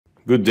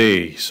Good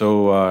day.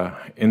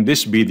 In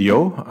this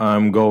video,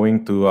 I'm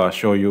going to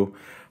show you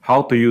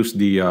how to use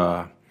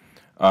the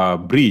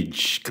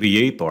bridge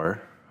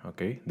creator,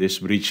 okay, this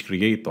bridge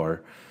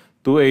creator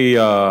to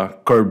a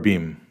curve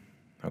beam,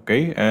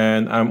 okay,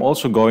 and I'm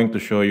also going to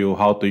show you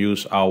how to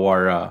use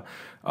our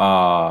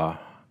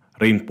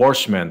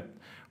reinforcement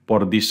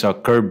for this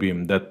curve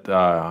beam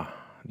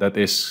that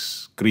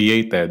is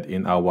created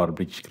in our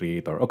bridge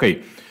creator.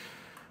 Okay,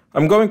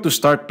 I'm going to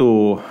start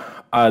to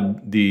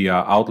add the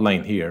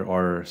outline here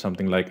or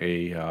something like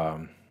a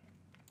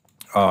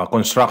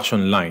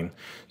construction line.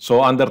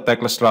 So under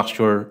Tekla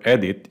structure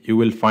edit, you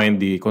will find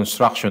the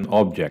construction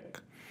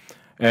object.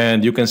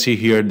 And you can see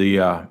here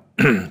the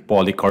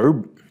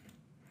polycurve.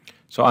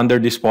 So under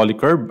this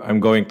polycurve, I'm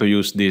going to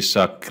use this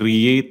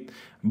create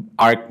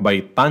arc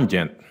by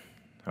tangent.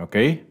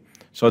 Okay.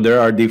 So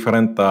there are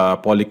different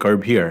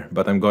polycurve here,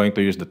 but I'm going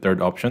to use the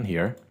third option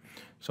here.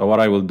 So what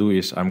I will do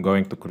is I'm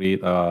going to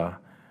create a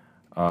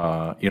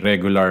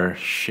irregular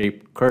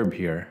shape curve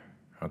here.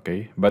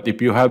 Okay, but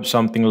if you have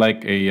something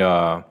like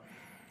a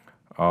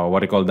what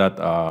do you call that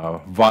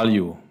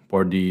value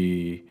for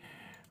the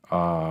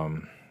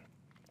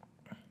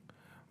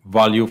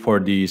value for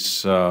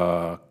this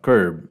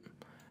curve,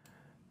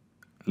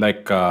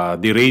 like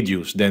the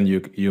radius, then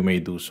you may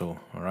do so.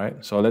 All right.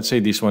 So let's say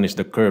this one is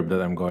the curve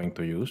that I'm going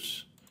to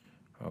use.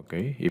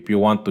 Okay. If you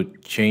want to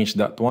change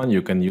that one,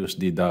 you can use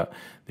the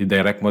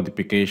direct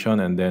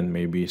modification and then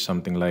maybe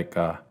something like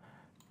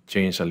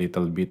change a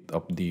little bit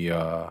of the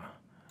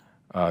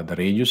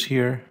radius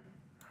here,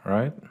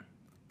 right?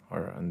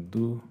 Or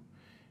undo.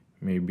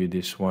 Maybe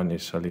this one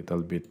is a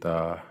little bit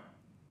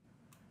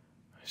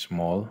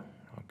small.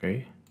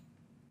 Okay.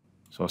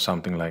 So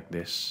something like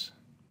this.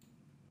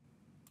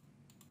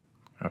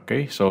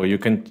 Okay, so you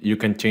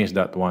can change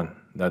that one,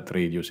 that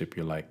radius if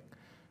you like.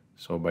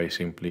 So by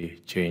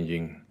simply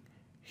changing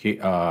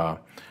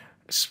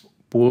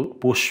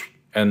push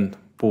and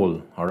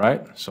pull, all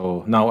right?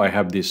 So now I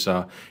have this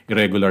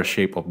irregular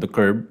shape of the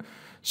curve.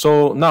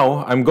 So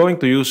now I'm going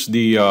to use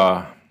the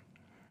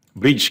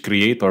bridge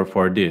creator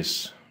for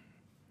this.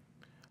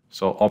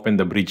 So open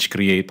the bridge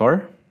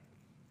creator.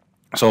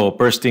 So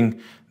first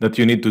thing that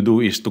you need to do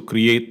is to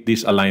create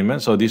this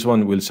alignment. So this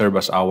one will serve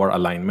as our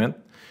alignment.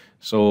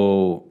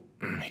 So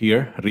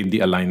here, read the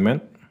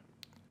alignment.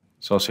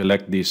 So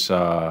select this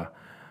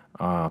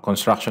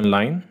construction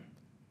line,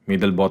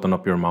 middle button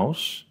of your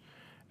mouse.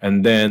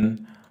 And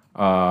then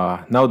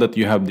now that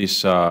you have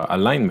this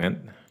alignment,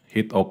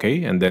 hit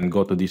OK and then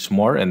go to this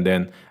more. And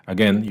then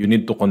again, you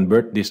need to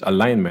convert this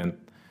alignment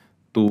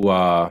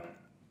to,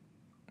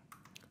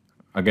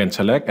 again,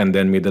 select and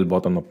then middle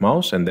button of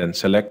mouse and then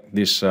select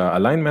this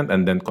alignment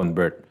and then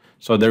convert.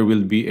 So there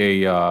will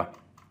be a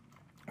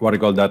what do you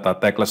call that, a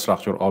Tekla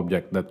structure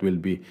object that will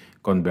be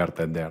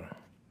converted there.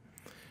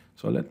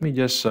 So let me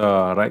just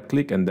right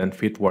click and then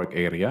fit work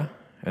area.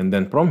 And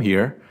then from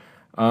here,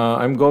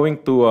 I'm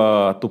going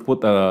to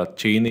put a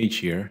chain edge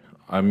here.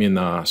 I mean,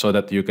 so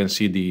that you can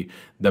see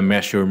the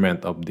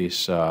measurement of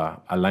this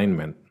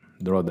alignment.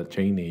 Draw the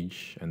chain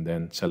edge and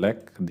then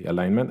select the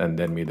alignment and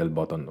then middle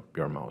button of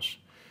your mouse.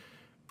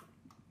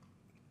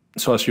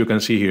 So as you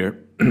can see here,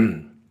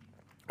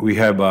 we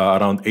have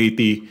around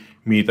 80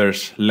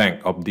 meters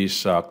length of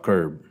this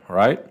curve,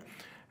 right?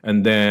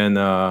 And then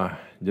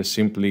just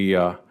simply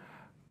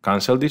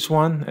cancel this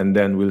one, and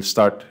then we'll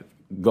start.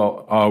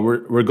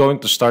 We're going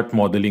to start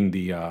modeling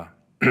the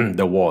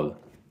the wall.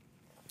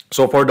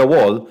 So for the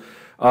wall,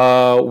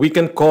 we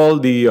can call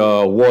the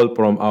wall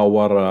from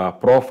our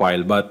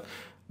profile, but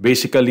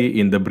basically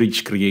in the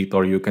bridge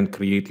creator, you can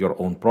create your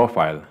own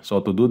profile.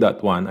 So to do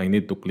that one, I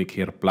need to click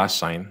here plus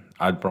sign,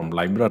 add from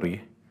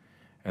library,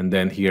 and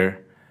then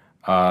here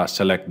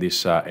select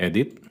this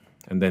edit,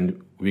 and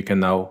then we can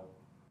now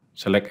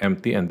select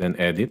empty and then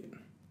edit.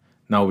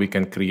 Now we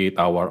can create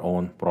our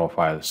own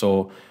profile.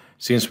 So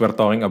since we're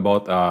talking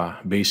about a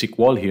basic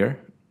wall here,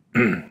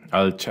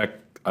 I'll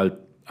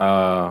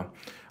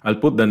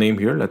put the name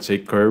here. Let's say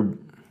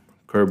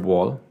curve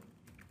wall.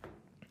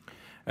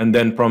 And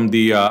then from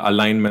the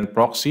alignment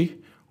proxy,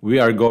 we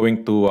are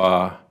going to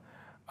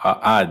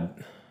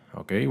add.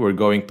 Okay, we're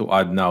going to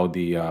add now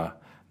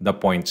the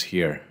points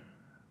here.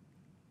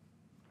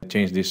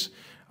 Change this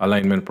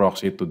alignment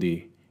proxy to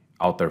the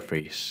outer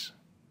face.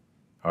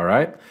 All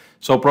right.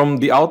 So from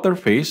the outer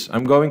face,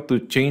 I'm going to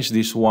change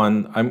this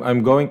one.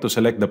 I'm going to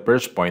select the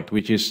first point,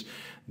 which is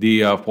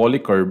the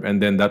polycurve, and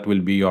then that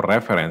will be your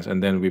reference.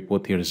 And then we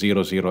put here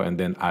 0, 0, and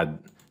then add.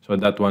 So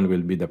that one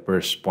will be the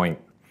first point.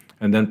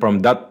 And then from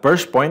that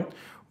first point,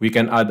 we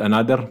can add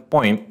another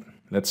point.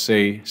 Let's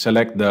say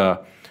select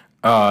the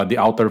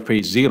outer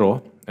face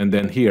 0, and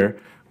then here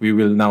we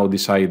will now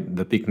decide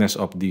the thickness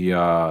of the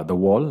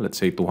wall. Let's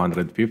say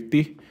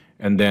 250,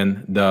 and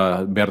then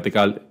the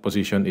vertical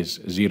position is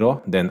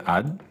 0. Then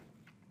add,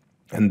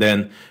 and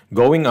then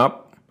going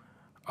up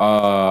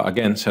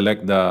again,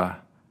 select the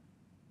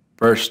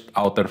first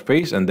outer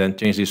face, and then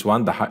change this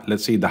one.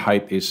 Let's say the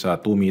height is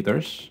 2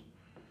 meters.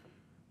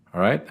 All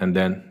right, and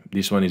then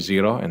this one is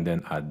 0, and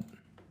then add.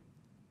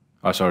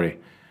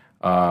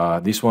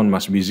 this one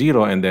must be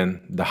 0, and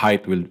then the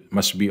height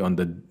must be on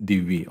the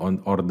DV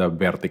or the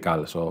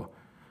vertical. So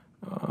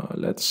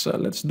let's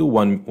do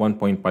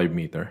 1.5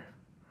 meter.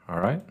 All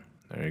right,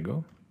 there you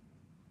go.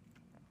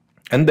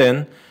 And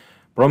then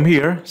from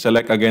here,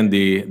 select again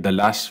the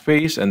last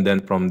phase, and then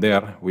from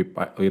there we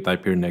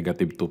type here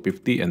negative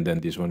 250, and then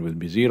this one will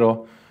be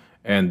 0,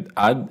 and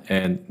add,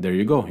 and there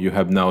you go. You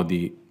have now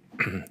the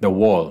the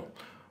wall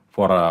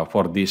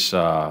for this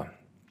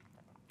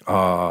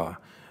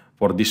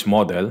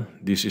model.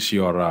 This is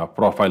your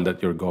profile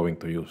that you're going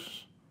to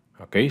use.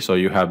 Okay, so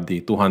you have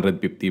the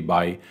 250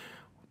 by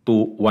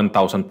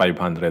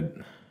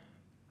 1500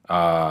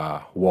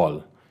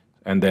 wall,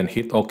 and then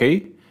hit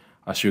OK.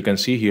 As you can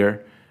see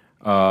here,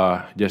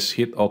 just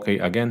hit OK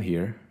again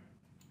here,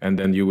 and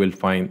then you will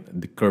find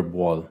the curved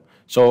wall.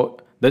 So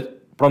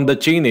from the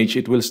chainage,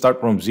 it will start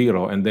from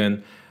 0, and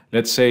then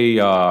let's say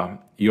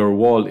your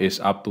wall is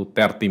up to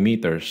 30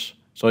 meters.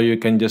 So you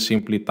can just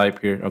simply type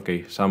here,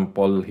 okay,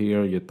 sample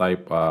here, you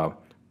type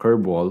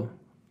curve wall,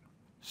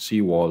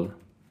 C wall.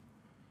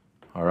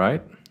 All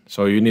right.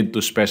 So you need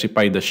to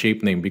specify the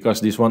shape name,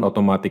 because this one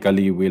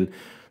automatically will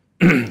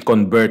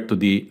convert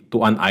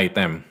to an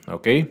item.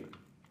 Okay.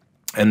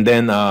 And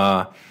then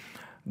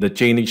the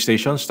chainage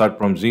station start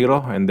from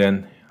 0, and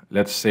then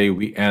let's say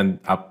we end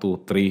up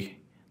to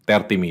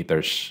 30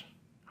 meters.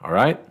 All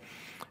right.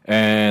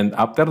 And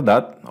after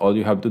that, all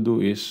you have to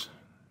do is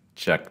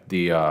check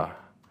the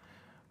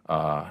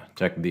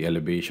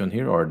elevation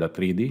here, or the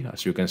 3D.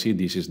 As you can see,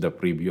 this is the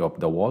preview of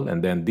the wall,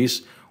 and then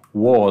this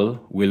wall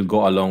will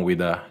go along with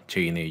the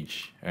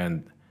chainage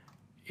and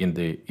in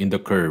the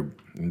curve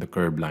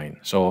line.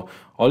 So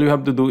all you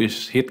have to do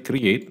is hit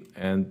create,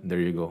 and there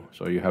you go.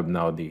 So you have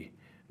now the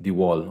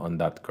wall on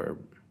that curve.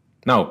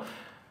 Now,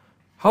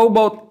 how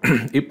about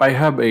if I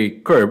have a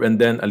curve and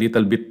then a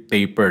little bit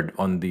tapered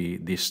on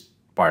this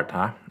part,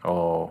 huh?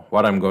 Oh,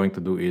 what I'm going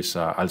to do is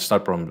I'll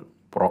start from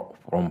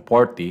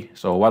 40.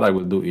 So what I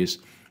will do is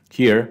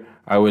here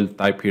I will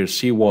type here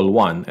C wall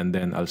 1, and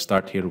then I'll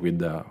start here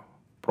with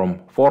from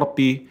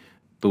 40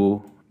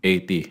 to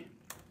 80.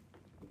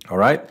 All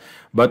right,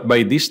 but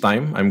by this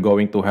time I'm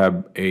going to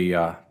have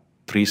a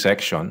 3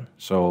 section.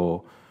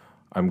 So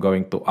I'm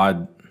going to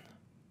add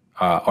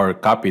or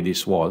copy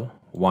this wall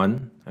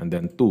 1 and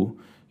then 2.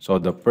 So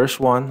the first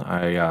one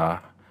I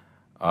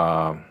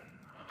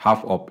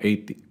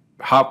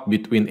half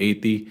between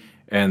 80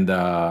 and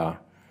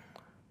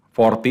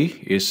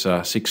 40 is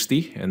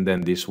 60, and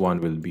then this one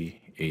will be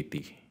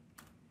 80.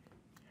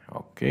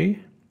 Okay,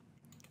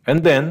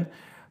 and then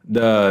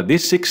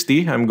this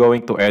 60, I'm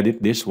going to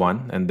edit this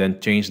one and then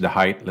change the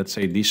height. Let's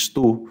say this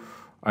 2,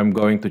 I'm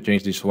going to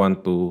change this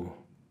one to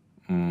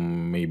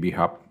maybe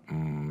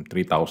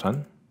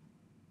 3,000.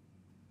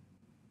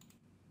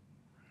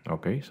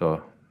 Okay,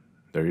 so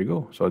there you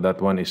go. So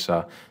that one is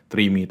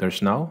 3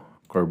 meters now,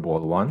 curve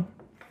wall 1,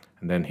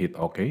 and then hit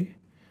OK.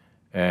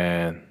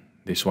 And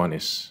this one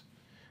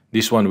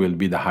will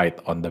be the height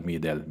on the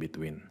middle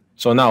between.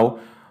 So now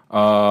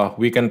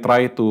we can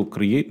try to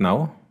create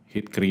now.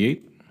 Hit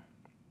create.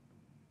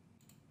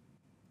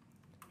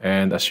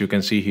 And as you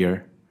can see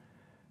here,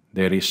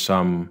 there is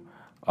some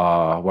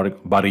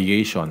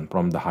variation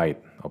from the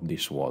height of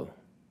this wall.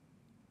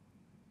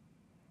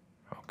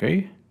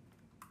 Okay.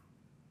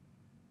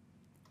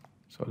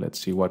 So let's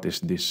see, what is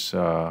this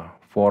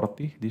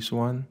 40? This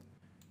one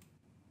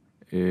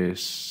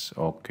is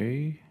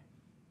okay.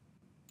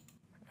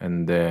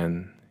 And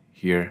then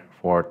here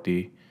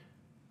 40.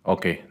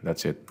 Okay,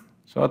 that's it.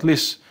 So at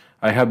least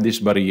I have this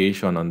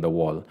variation on the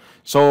wall.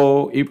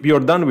 So if you're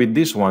done with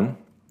this one,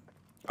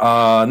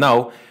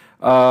 now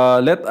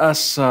let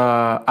us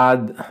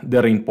add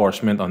the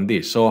reinforcement on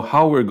this. So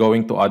how we're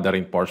going to add the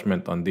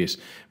reinforcement on this?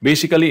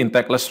 Basically, in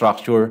Tekla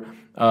structure,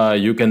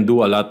 you can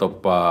do a lot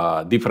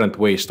of different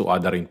ways to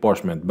add the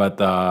reinforcement. But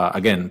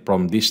again,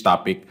 from this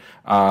topic,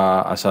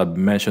 as I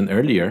mentioned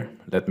earlier,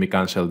 let me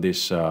cancel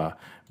this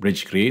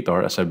bridge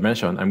creator. As I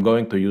mentioned, I'm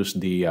going to use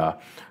the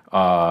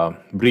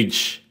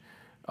bridge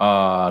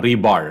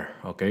rebar.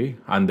 Okay,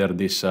 under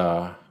this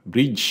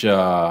bridge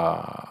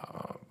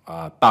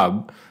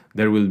tab,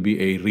 there will be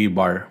a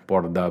rebar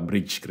for the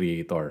bridge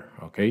creator.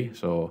 Okay,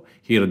 so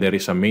here there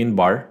is a main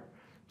bar.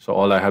 So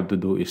all I have to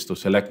do is to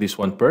select this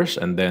one first,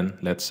 and then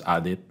let's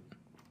add it.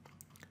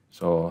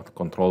 So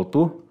Control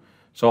 2.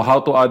 So how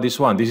to add this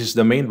one? This is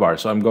the main bar.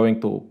 So I'm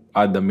going to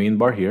add the main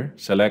bar here.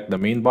 Select the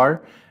main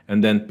bar,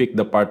 and then pick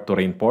the part to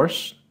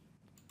reinforce,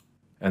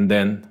 and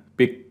then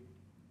pick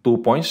 2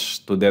 points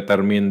to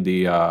determine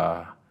the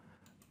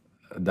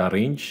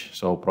range.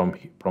 So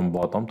from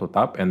bottom to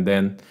top, and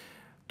then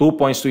 2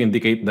 points to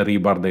indicate the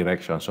rebar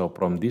direction. So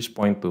from this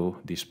point to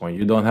this point,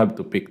 you don't have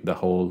to pick the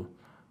whole,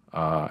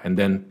 and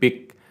then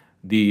pick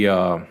the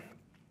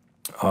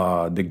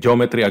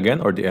geometry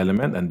again, or the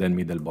element, and then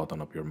middle button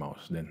of your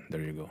mouse. Then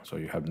there you go. So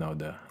you have now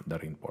the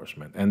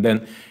reinforcement. And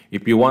then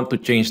if you want to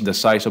change the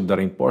size of the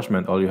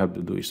reinforcement, all you have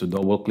to do is to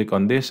double click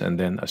on this, and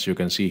then as you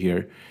can see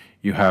here,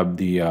 you have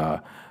the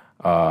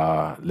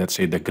let's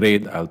say the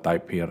grade. I'll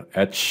type here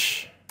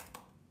H,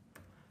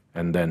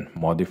 and then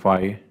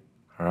modify,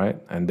 all right?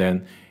 And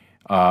then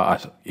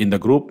as in the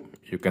group,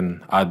 you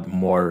can add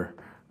more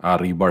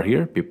rebar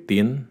here,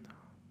 15,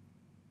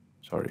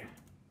 sorry,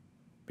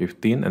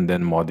 15, and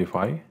then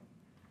modify.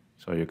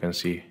 So you can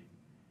see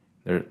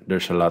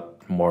there's a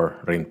lot more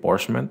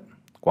reinforcement,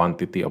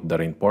 quantity of the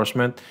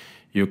reinforcement.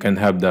 You can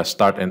have the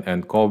start and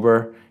end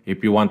cover.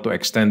 If you want to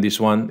extend this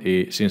one,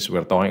 since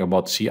we're talking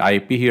about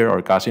CIP here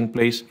or cast in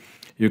place,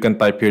 you can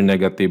type here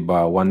negative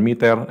 1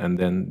 meter, and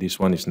then this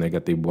one is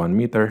negative 1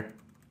 meter.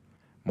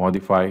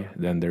 Modify,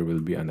 then there will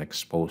be an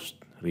exposed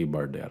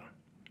rebar there.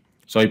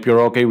 So if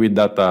you're okay with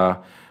that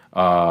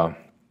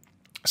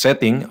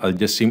setting, I'll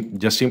just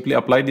simply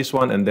apply this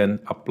one and then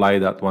apply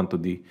that one to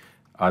the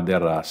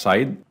other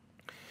side.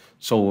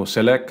 So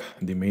select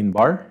the main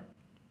bar,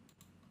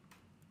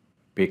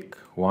 pick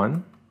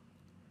 1,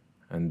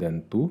 and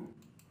then 2,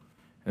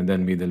 and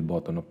then middle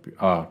button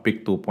of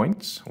pick 2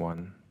 points,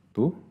 1,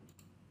 2,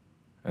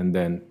 and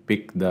then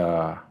pick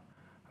the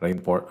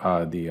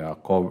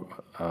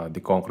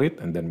concrete,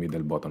 and then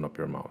middle button of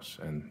your mouse,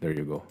 and there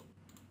you go.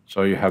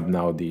 So you have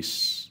now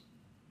this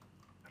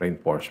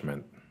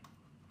reinforcement.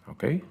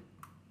 Okay,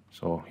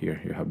 so here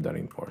you have the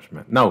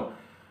reinforcement. Now,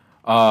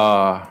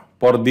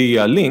 for the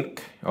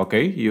link,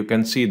 okay, you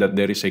can see that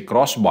there is a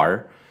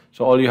crossbar.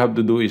 So all you have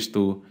to do is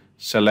to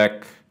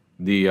select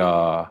the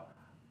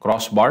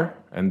crossbar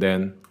and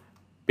then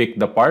pick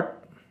the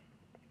part.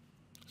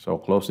 So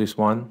close this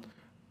one.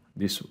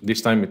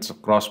 This time it's a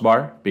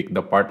crossbar. Pick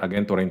the part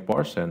again to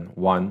reinforce, and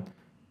 1,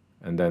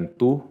 and then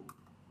 2,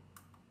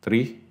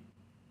 3,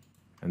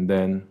 and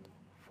then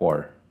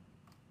 4.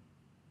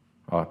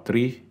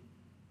 3,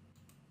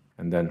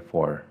 and then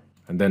 4,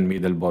 and then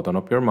middle button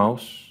of your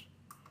mouse,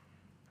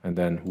 and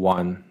then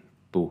 1,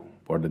 2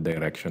 for the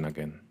direction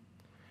again,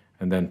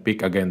 and then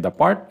pick again the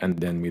part, and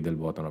then middle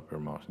button of your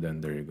mouse.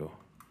 Then there you go.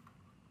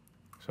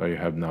 So you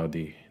have now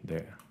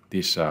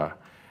this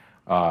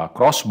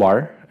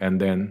crossbar, and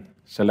then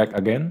select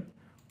again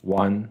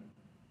 1,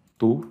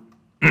 2,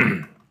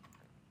 and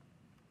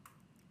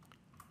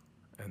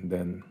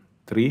then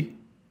 3,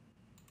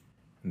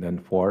 and then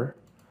 4,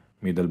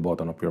 middle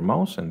button of your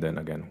mouse, and then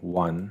again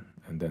 1,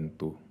 and then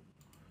 2,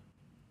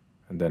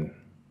 and then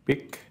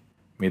pick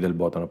middle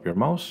button of your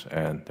mouse,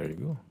 and there you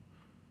go.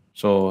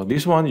 So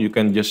this one, you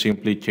can just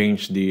simply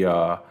change the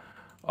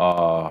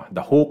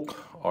hook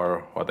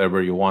or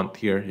whatever you want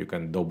here. You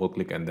can double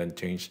click and then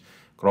change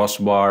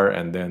crossbar,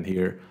 and then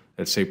here,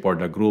 let's say for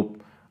the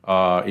group,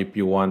 if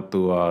you want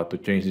to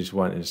change this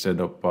one, instead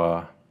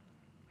of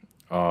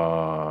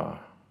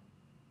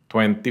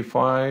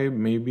 25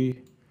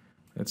 maybe,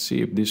 let's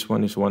see if this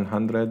one is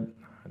 100.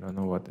 I don't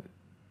know what.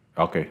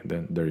 Okay,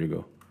 then there you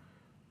go.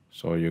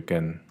 So you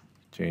can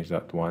change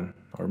that one,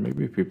 or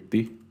maybe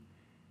 50,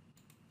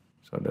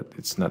 so that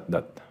it's not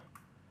that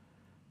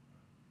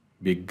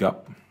big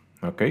gap.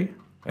 Okay,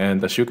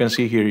 and as you can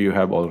see here, you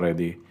have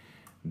already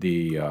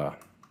the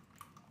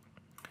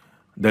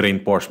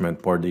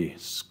reinforcement for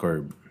this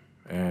curve.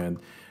 And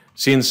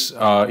since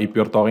if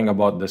you're talking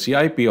about the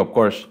CIP, of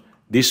course,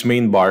 this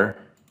main bar,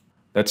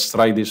 let's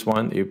try this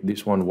one if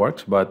this one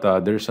works, but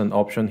there's an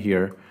option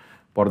here.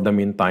 For the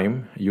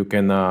meantime, you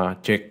can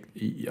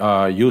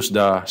use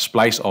the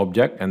splice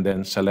object, and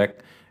then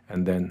select,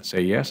 and then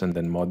say yes, and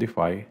then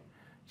modify.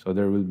 So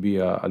there will be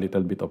a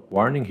little bit of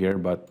warning here,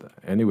 but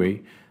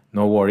anyway,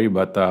 no worry.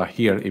 But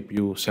here, if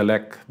you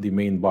select the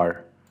main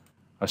bar,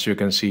 as you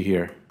can see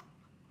here,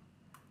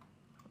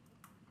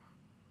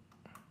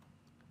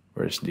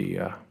 where's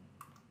the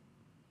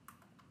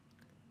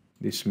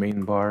this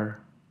main bar?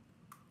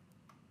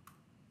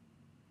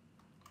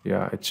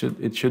 Yeah,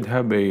 it should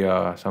have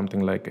a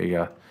something like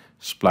a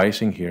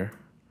splicing here.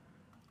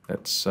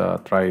 Let's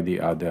try the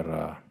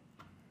other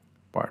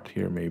part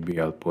here.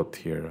 Maybe I'll put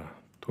here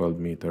 12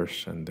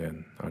 meters, and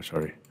then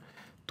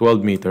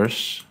 12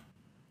 meters,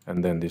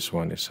 and then this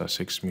one is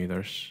 6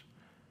 meters,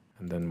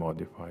 and then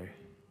modify.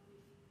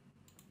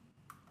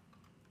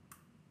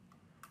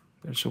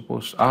 They're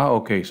supposed.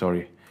 Okay,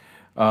 sorry.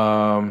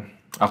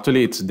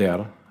 Actually, it's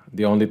there.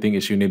 The only thing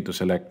is you need to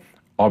select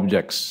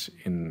objects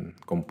in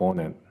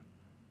component,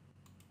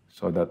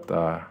 so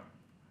that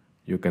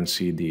you can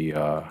see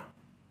the,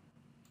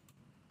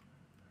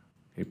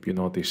 if you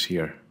notice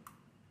here,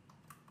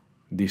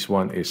 this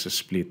one is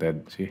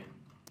splitted. See,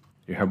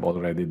 you have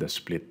already the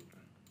split.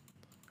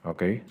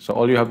 Okay, so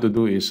all you have to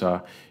do is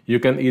you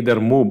can either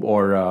move,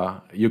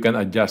 or you can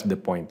adjust the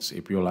points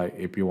if you like,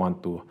 if you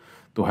want to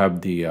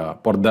have the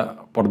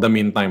for the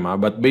meantime.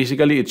 But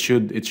basically, it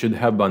should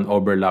have an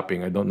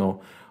overlapping. I don't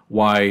know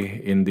why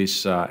in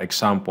this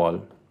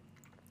example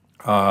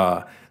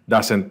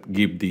doesn't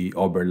give the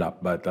overlap,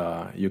 but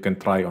you can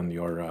try on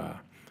your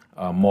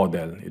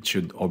model. It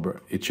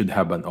should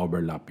have an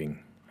overlapping.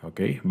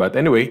 Okay, but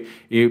anyway,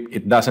 if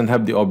it doesn't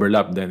have the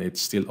overlap, then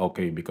it's still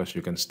okay, because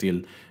you can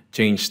still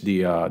change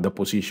the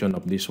position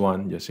of this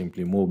one. Just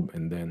simply move,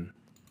 and then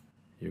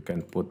you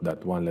can put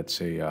that one, let's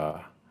say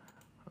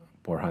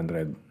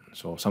 400,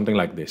 so something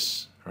like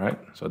this, right?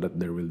 So that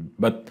there will,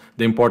 but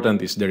the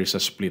important is there is a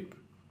split.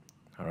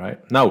 All right,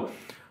 now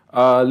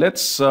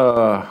let's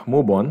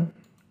move on.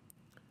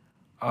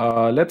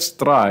 let's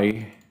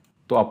try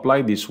to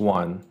apply this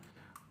one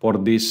for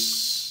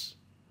this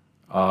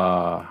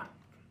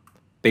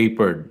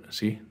tapered,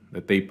 see?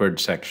 The tapered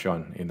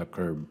section in the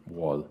curb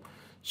wall.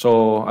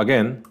 So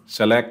again,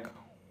 select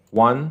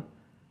 1,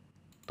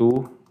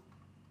 2,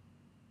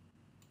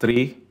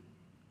 3,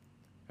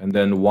 and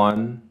then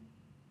 1,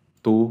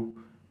 2,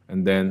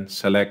 and then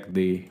select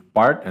the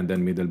part and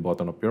then middle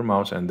button of your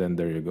mouse, and then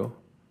there you go.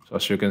 So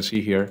as you can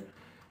see here,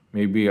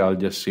 maybe I'll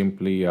just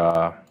simply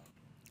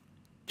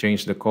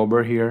change the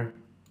cover here,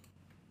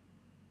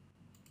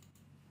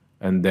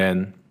 and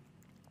then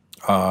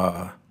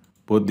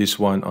put this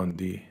one on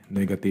the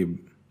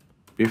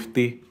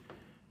 -50,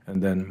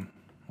 and then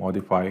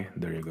modify,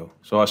 there you go.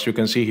 So as you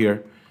can see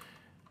here,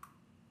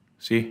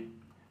 see,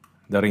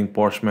 the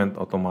reinforcement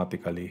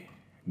automatically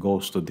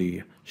goes to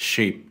the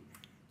shape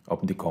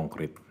of the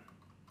concrete.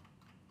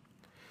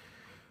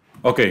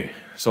 Okay,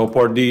 so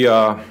for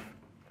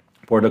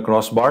the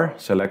crossbar,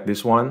 select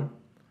this one,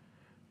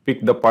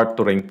 pick the part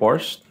to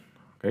reinforce.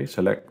 Okay,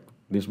 select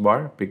this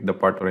bar, pick the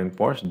part to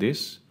reinforce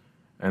this,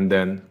 and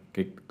then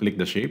click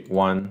the shape.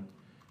 1,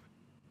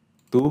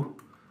 2,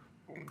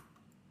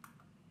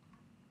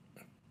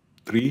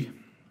 3,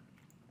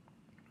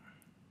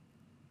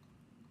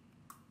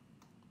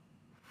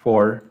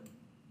 4,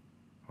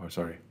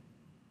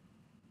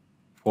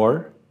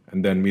 4,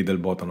 and then middle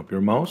button of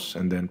your mouse,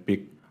 and then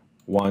pick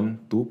 1,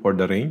 2 for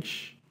the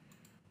range,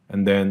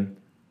 and then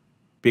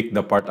pick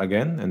the part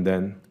again, and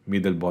then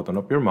middle button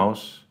of your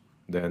mouse,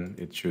 then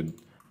it should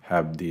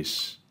have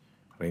this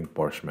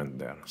reinforcement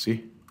there.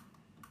 See?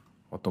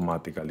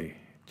 Automatically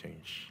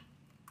change.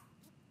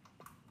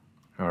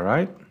 All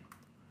right.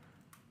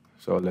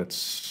 So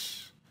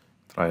let's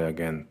try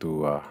again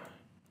to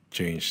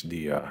change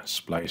the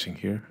splicing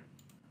here.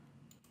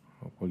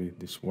 Hopefully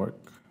this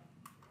works.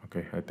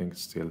 Okay, I think it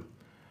still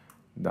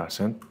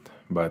doesn't,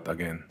 but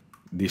again,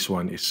 this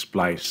one is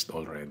spliced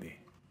already.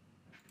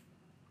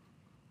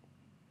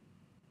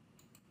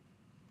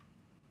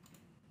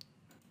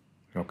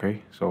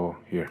 Okay, so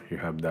here you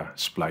have the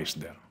splice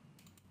there.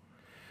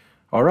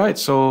 All right,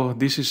 so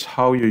this is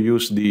how you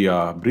use the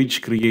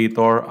bridge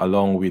creator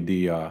along with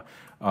the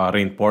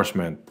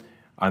reinforcement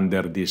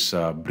under this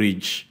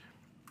bridge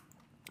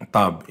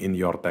tab in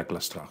your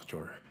Tekla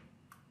structure.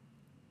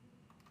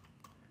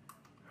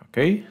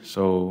 Okay,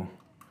 so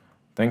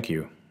thank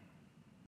you.